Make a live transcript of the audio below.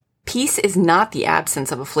Peace is not the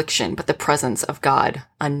absence of affliction, but the presence of God,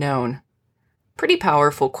 unknown. Pretty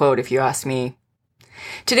powerful quote if you ask me.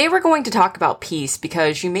 Today we're going to talk about peace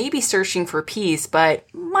because you may be searching for peace, but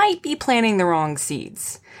might be planting the wrong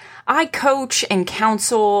seeds. I coach and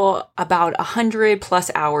counsel about 100 plus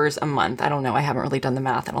hours a month. I don't know. I haven't really done the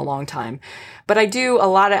math in a long time, but I do a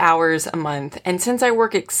lot of hours a month. And since I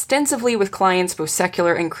work extensively with clients, both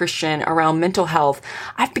secular and Christian, around mental health,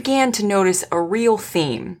 I've began to notice a real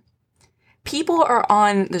theme. People are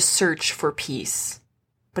on the search for peace,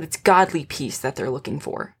 but it's godly peace that they're looking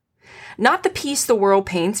for. Not the peace the world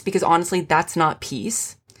paints, because honestly, that's not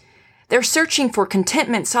peace. They're searching for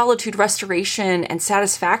contentment, solitude, restoration, and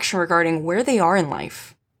satisfaction regarding where they are in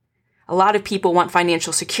life. A lot of people want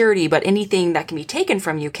financial security, but anything that can be taken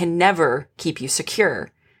from you can never keep you secure.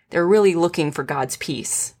 They're really looking for God's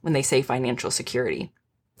peace when they say financial security.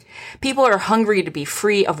 People are hungry to be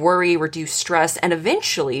free of worry, reduce stress, and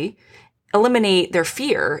eventually eliminate their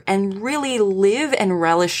fear and really live and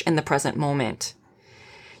relish in the present moment.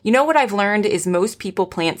 You know what I've learned is most people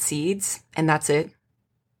plant seeds and that's it.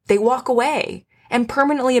 They walk away and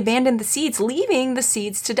permanently abandon the seeds, leaving the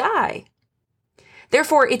seeds to die.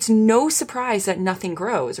 Therefore, it's no surprise that nothing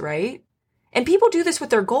grows, right? And people do this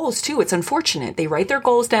with their goals too. It's unfortunate. They write their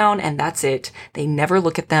goals down and that's it. They never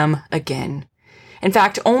look at them again. In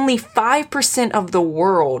fact, only 5% of the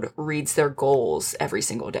world reads their goals every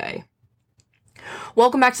single day.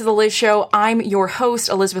 Welcome back to The Liz Show. I'm your host,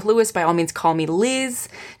 Elizabeth Lewis. By all means, call me Liz.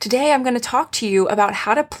 Today, I'm going to talk to you about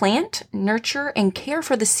how to plant, nurture, and care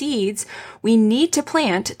for the seeds we need to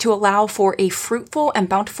plant to allow for a fruitful and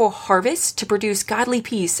bountiful harvest to produce godly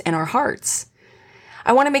peace in our hearts.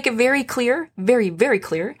 I want to make it very clear, very, very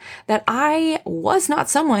clear, that I was not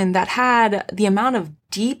someone that had the amount of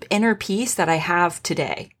deep inner peace that I have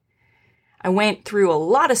today. I went through a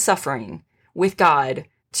lot of suffering with God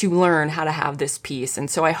to learn how to have this peace. And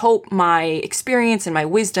so I hope my experience and my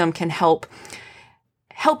wisdom can help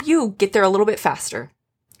you get there a little bit faster.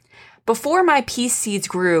 Before my peace seeds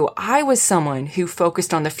grew, I was someone who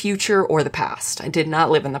focused on the future or the past. I did not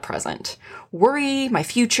live in the present. Worry, my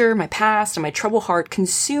future, my past, and my troubled heart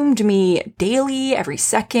consumed me daily, every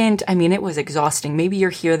second. I mean, it was exhausting. Maybe you're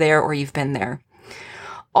here, there, or you've been there.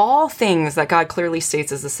 All things that God clearly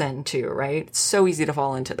states as a sin too, right? It's so easy to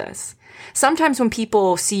fall into this. Sometimes when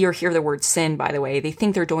people see or hear the word sin, by the way, they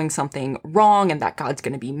think they're doing something wrong and that God's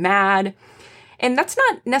going to be mad. And that's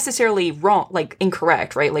not necessarily wrong, like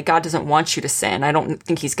incorrect, right? Like God doesn't want you to sin. I don't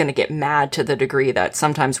think he's going to get mad to the degree that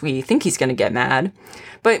sometimes we think he's going to get mad,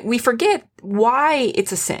 but we forget why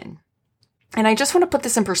it's a sin. And I just want to put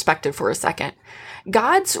this in perspective for a second.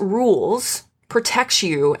 God's rules protects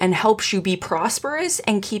you and helps you be prosperous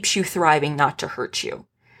and keeps you thriving, not to hurt you.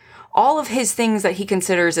 All of his things that he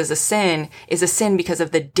considers as a sin is a sin because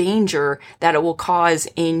of the danger that it will cause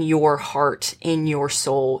in your heart, in your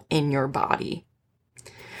soul, in your body.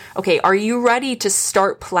 Okay, are you ready to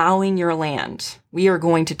start plowing your land? We are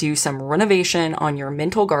going to do some renovation on your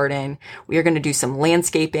mental garden. We are going to do some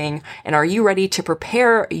landscaping. And are you ready to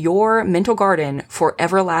prepare your mental garden for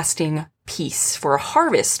everlasting peace, for a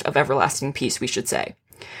harvest of everlasting peace, we should say?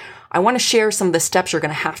 I want to share some of the steps you're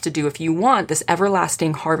going to have to do if you want this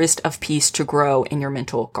everlasting harvest of peace to grow in your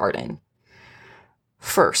mental garden.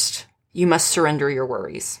 First, you must surrender your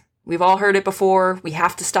worries. We've all heard it before. We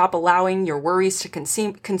have to stop allowing your worries to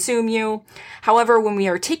consume you. However, when we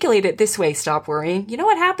articulate it this way, stop worrying, you know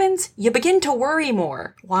what happens? You begin to worry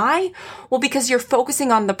more. Why? Well, because you're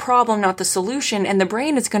focusing on the problem, not the solution, and the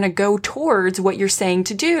brain is going to go towards what you're saying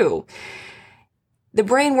to do. The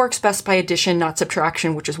brain works best by addition, not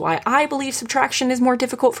subtraction, which is why I believe subtraction is more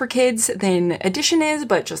difficult for kids than addition is,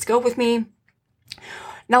 but just go with me.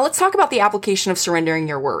 Now let's talk about the application of surrendering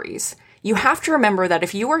your worries. You have to remember that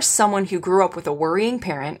if you are someone who grew up with a worrying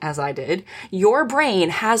parent, as I did, your brain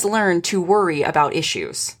has learned to worry about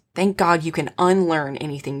issues. Thank God you can unlearn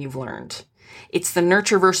anything you've learned. It's the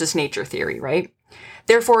nurture versus nature theory, right?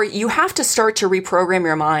 Therefore, you have to start to reprogram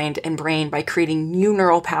your mind and brain by creating new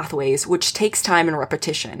neural pathways, which takes time and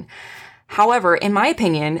repetition. However, in my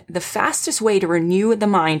opinion, the fastest way to renew the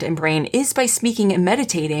mind and brain is by speaking and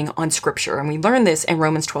meditating on scripture. And we learn this in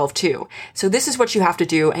Romans 12:2. So this is what you have to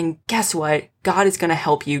do. And guess what? God is going to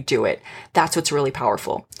help you do it. That's what's really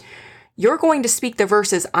powerful. You're going to speak the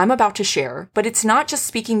verses I'm about to share, but it's not just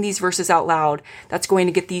speaking these verses out loud that's going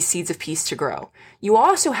to get these seeds of peace to grow. You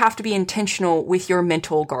also have to be intentional with your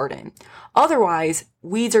mental garden. Otherwise,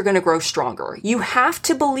 weeds are going to grow stronger. You have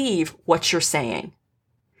to believe what you're saying.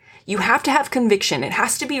 You have to have conviction. It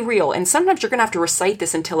has to be real. And sometimes you're going to have to recite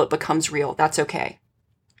this until it becomes real. That's okay.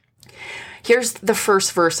 Here's the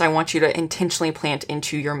first verse I want you to intentionally plant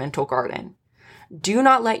into your mental garden. Do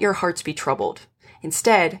not let your hearts be troubled.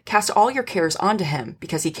 Instead, cast all your cares onto him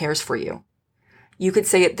because he cares for you. You could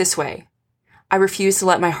say it this way. I refuse to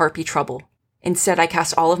let my heart be troubled. Instead, I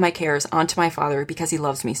cast all of my cares onto my Father because he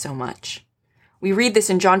loves me so much. We read this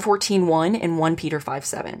in John 14:1 and 1 Peter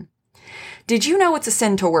 5:7. Did you know it's a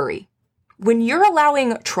sin to worry? When you're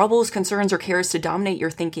allowing troubles, concerns, or cares to dominate your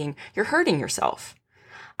thinking, you're hurting yourself.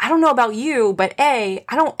 I don't know about you, but A,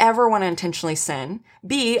 I don't ever want to intentionally sin.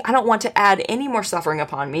 B, I don't want to add any more suffering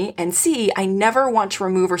upon me. And C, I never want to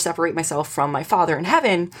remove or separate myself from my Father in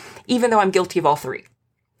heaven, even though I'm guilty of all three.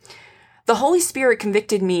 The Holy Spirit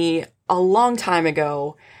convicted me a long time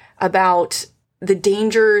ago about the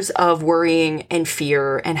dangers of worrying and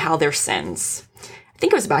fear and how they're sins. I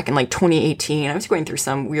think it was back in like 2018. I was going through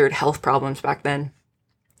some weird health problems back then.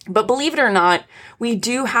 But believe it or not, we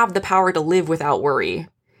do have the power to live without worry.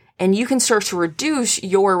 And you can start to reduce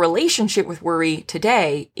your relationship with worry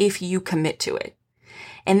today if you commit to it.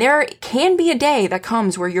 And there can be a day that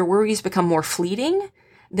comes where your worries become more fleeting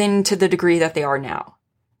than to the degree that they are now.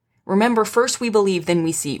 Remember, first we believe, then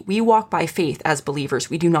we see. We walk by faith as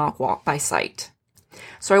believers. We do not walk by sight.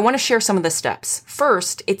 So I want to share some of the steps.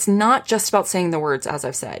 First, it's not just about saying the words, as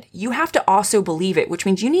I've said. You have to also believe it, which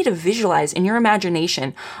means you need to visualize in your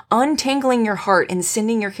imagination, untangling your heart and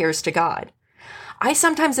sending your cares to God. I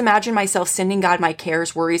sometimes imagine myself sending God my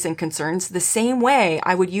cares, worries, and concerns the same way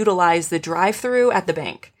I would utilize the drive-thru at the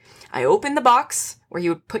bank. I open the box where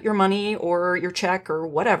you would put your money or your check or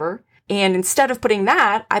whatever. And instead of putting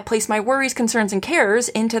that, I place my worries, concerns, and cares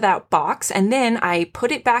into that box. And then I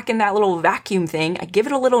put it back in that little vacuum thing. I give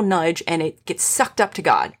it a little nudge and it gets sucked up to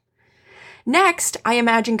God. Next, I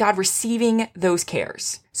imagine God receiving those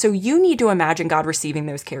cares. So you need to imagine God receiving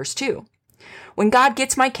those cares too. When God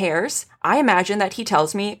gets my cares, I imagine that he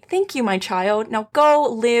tells me, thank you, my child. Now go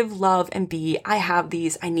live, love, and be. I have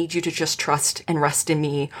these. I need you to just trust and rest in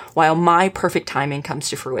me while my perfect timing comes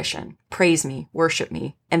to fruition. Praise me, worship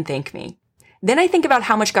me, and thank me. Then I think about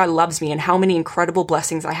how much God loves me and how many incredible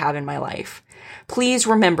blessings I have in my life. Please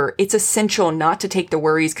remember, it's essential not to take the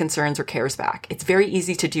worries, concerns, or cares back. It's very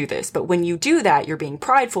easy to do this, but when you do that, you're being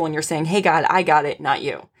prideful and you're saying, hey, God, I got it, not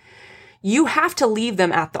you. You have to leave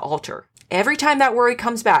them at the altar. Every time that worry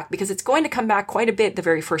comes back, because it's going to come back quite a bit the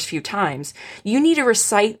very first few times, you need to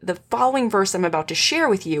recite the following verse I'm about to share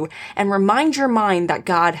with you and remind your mind that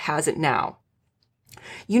God has it now.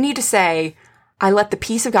 You need to say, I let the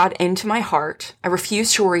peace of God into my heart. I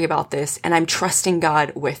refuse to worry about this, and I'm trusting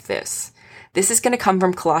God with this. This is going to come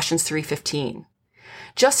from Colossians 3:15.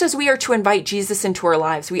 Just as we are to invite Jesus into our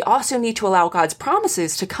lives, we also need to allow God's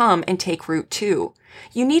promises to come and take root too.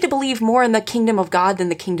 You need to believe more in the kingdom of God than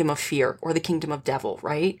the kingdom of fear or the kingdom of devil,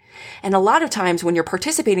 right? And a lot of times when you're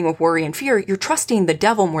participating with worry and fear, you're trusting the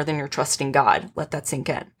devil more than you're trusting God. Let that sink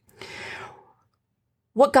in.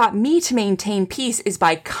 What got me to maintain peace is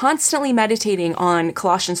by constantly meditating on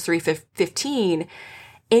Colossians 3:15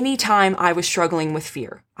 anytime I was struggling with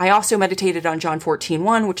fear. I also meditated on John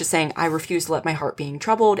 14:1, which is saying, I refuse to let my heart being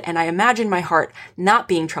troubled, and I imagine my heart not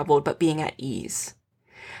being troubled, but being at ease.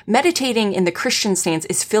 Meditating in the Christian stance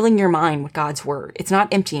is filling your mind with God's word. It's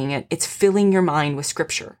not emptying it, it's filling your mind with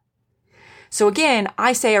scripture. So again,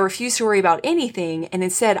 I say I refuse to worry about anything, and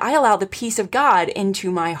instead I allow the peace of God into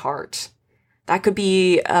my heart. That could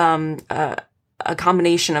be a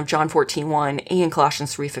combination of John 14:1 and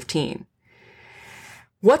Colossians 3:15.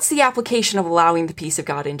 What's the application of allowing the peace of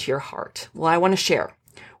God into your heart? Well, I want to share.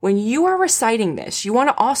 When you are reciting this, you want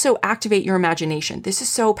to also activate your imagination. This is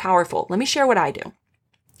so powerful. Let me share what I do.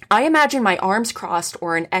 I imagine my arms crossed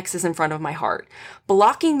or an X is in front of my heart,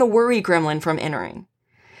 blocking the worry gremlin from entering.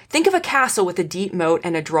 Think of a castle with a deep moat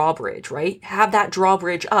and a drawbridge, right? Have that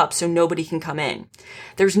drawbridge up so nobody can come in.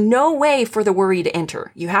 There's no way for the worry to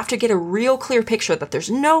enter. You have to get a real clear picture that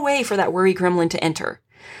there's no way for that worry gremlin to enter.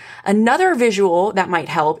 Another visual that might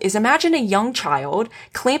help is imagine a young child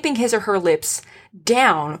clamping his or her lips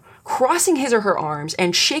down, crossing his or her arms,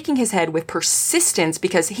 and shaking his head with persistence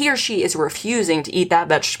because he or she is refusing to eat that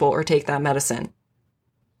vegetable or take that medicine.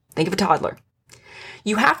 Think of a toddler.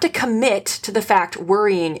 You have to commit to the fact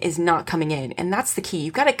worrying is not coming in, and that's the key.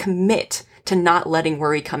 You've got to commit to not letting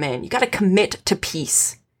worry come in. You've got to commit to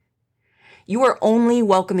peace. You are only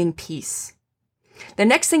welcoming peace. The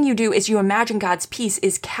next thing you do is you imagine God's peace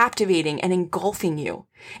is captivating and engulfing you.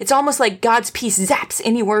 It's almost like God's peace zaps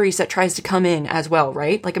any worries that tries to come in as well,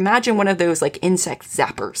 right? Like imagine one of those like insect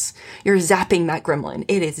zappers. You're zapping that gremlin.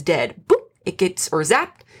 It is dead. Boop. It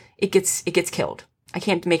gets killed. I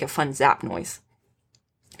can't make a fun zap noise.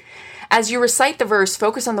 As you recite the verse,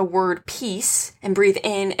 focus on the word peace and breathe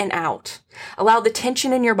in and out. Allow the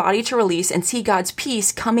tension in your body to release and see God's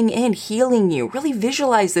peace coming in, healing you. Really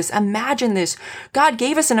visualize this. Imagine this. God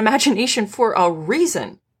gave us an imagination for a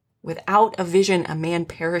reason. Without a vision, a man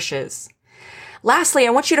perishes. Lastly,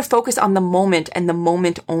 I want you to focus on the moment and the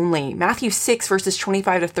moment only. Matthew 6 verses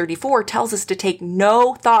 25 to 34 tells us to take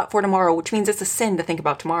no thought for tomorrow, which means it's a sin to think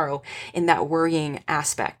about tomorrow in that worrying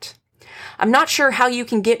aspect. I'm not sure how you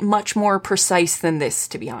can get much more precise than this,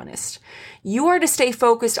 to be honest. You are to stay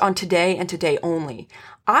focused on today and today only.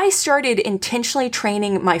 I started intentionally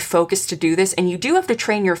training my focus to do this, and you do have to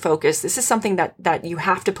train your focus. This is something that you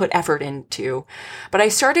have to put effort into. But I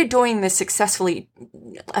started doing this successfully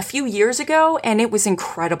a few years ago, and it was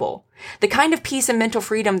incredible. The kind of peace and mental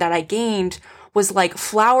freedom that I gained was like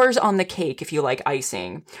flowers on the cake, if you like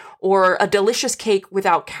icing, or a delicious cake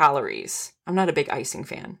without calories. I'm not a big icing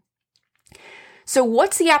fan. So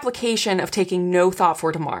what's the application of taking no thought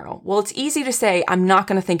for tomorrow? Well, it's easy to say, I'm not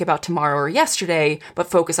going to think about tomorrow or yesterday, but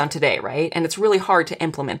focus on today, right? And it's really hard to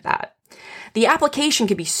implement that. The application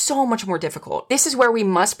can be so much more difficult. This is where we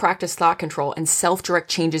must practice thought control and self-direct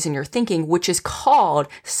changes in your thinking, which is called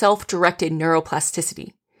self-directed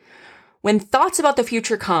neuroplasticity. When thoughts about the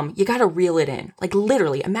future come, you gotta reel it in. Like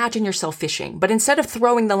literally, imagine yourself fishing. But instead of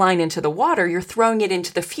throwing the line into the water, you're throwing it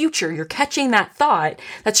into the future. You're catching that thought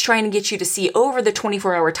that's trying to get you to see over the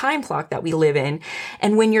 24-hour time clock that we live in.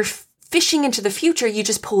 And when you're fishing into the future, you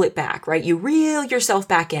just pull it back, right? You reel yourself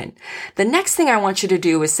back in. The next thing I want you to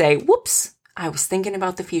do is say, whoops, I was thinking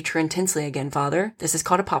about the future intensely again, Father. This is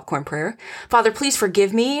called a popcorn prayer. Father, please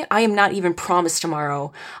forgive me. I am not even promised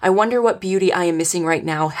tomorrow. I wonder what beauty I am missing right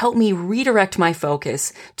now. Help me redirect my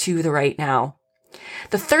focus to the right now.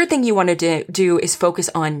 The third thing you want to do is focus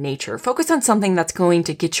on nature. Focus on something that's going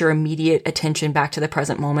to get your immediate attention back to the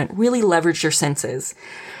present moment. Really leverage your senses.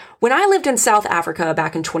 When I lived in South Africa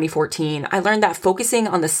back in 2014, I learned that focusing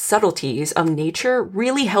on the subtleties of nature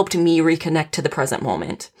really helped me reconnect to the present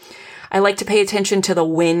moment. I like to pay attention to the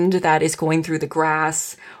wind that is going through the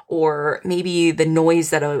grass, or maybe the noise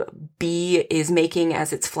that a bee is making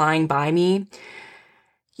as it's flying by me.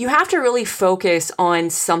 You have to really focus on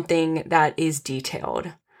something that is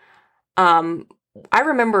detailed. I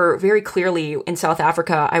remember very clearly in South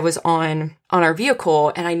Africa, I was on our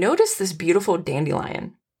vehicle and I noticed this beautiful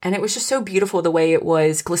dandelion. And it was just so beautiful the way it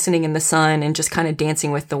was glistening in the sun and just kind of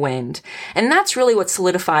dancing with the wind. And that's really what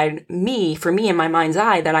solidified for me in my mind's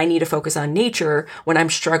eye, that I need to focus on nature when I'm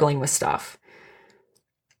struggling with stuff.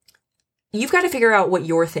 You've got to figure out what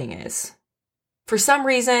your thing is. For some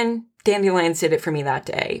reason, dandelions did it for me that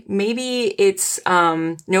day. Maybe it's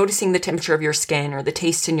noticing the temperature of your skin or the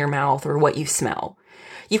taste in your mouth or what you smell.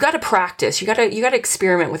 You got to practice. You got to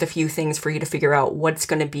experiment with a few things for you to figure out what's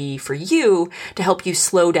going to be for you to help you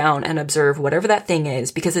slow down and observe whatever that thing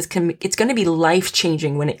is, because it's going to be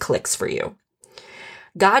life-changing when it clicks for you.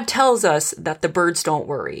 God tells us that the birds don't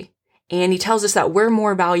worry, and he tells us that we're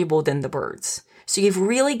more valuable than the birds. So you've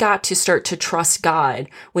really got to start to trust God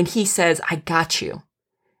when he says, I got you,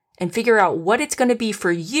 and figure out what it's going to be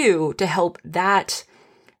for you to help that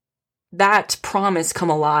promise come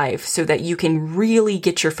alive so that you can really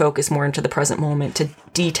get your focus more into the present moment to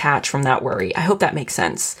detach from that worry. I hope that makes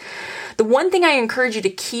sense. The one thing I encourage you to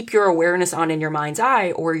keep your awareness on in your mind's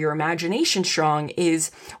eye, or your imagination strong,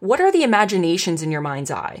 is what are the imaginations in your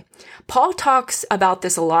mind's eye? Paul talks about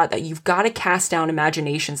this a lot, that you've got to cast down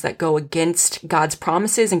imaginations that go against God's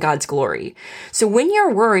promises and God's glory. So when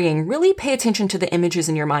you're worrying, really pay attention to the images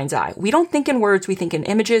in your mind's eye. We don't think in words, we think in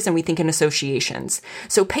images, and we think in associations.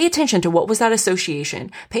 So pay attention to what was that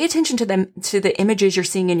association. Pay attention to the images you're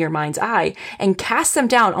seeing in your mind's eye, and cast them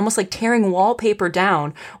down, almost like tearing wallpaper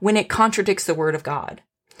down when it contradicts the word of God.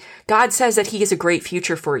 God says that he has a great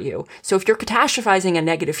future for you. So if you're catastrophizing a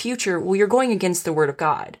negative future, well, you're going against the word of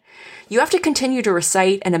God. You have to continue to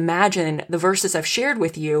recite and imagine the verses I've shared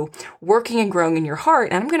with you, working and growing in your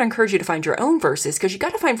heart. And I'm going to encourage you to find your own verses, because you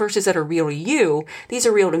got to find verses that are real to you. These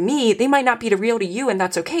are real to me. They might not be real to you, and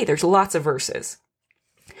that's okay. There's lots of verses.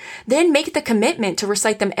 Then make the commitment to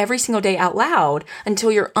recite them every single day out loud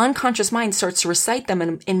until your unconscious mind starts to recite them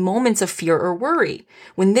in moments of fear or worry.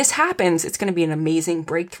 When this happens, it's going to be an amazing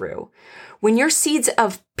breakthrough. When your seeds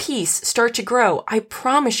of peace start to grow, I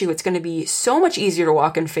promise you it's going to be so much easier to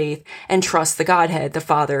walk in faith and trust the Godhead, the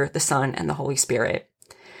Father, the Son, and the Holy Spirit.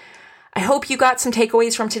 I hope you got some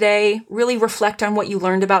takeaways from today. Really reflect on what you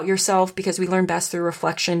learned about yourself, because we learn best through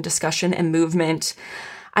reflection, discussion, and movement.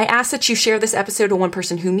 I ask that you share this episode to one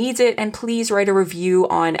person who needs it, and please write a review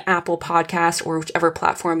on Apple Podcasts or whichever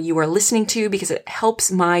platform you are listening to, because it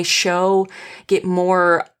helps my show get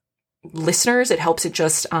more listeners. It helps it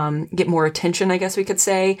just get more attention, I guess we could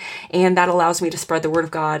say. And that allows me to spread the word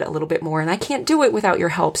of God a little bit more. And I can't do it without your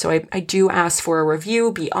help. So I do ask for a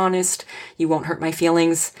review. Be honest. You won't hurt my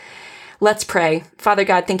feelings. Let's pray. Father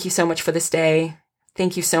God, thank you so much for this day.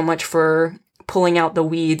 Thank you so much for pulling out the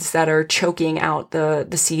weeds that are choking out the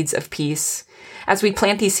seeds of peace. As we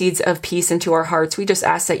plant these seeds of peace into our hearts, we just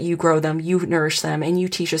ask that you grow them, you nourish them, and you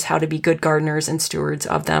teach us how to be good gardeners and stewards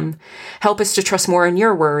of them. Help us to trust more in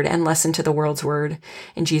your word and less into the world's word.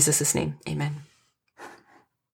 In Jesus' name, amen.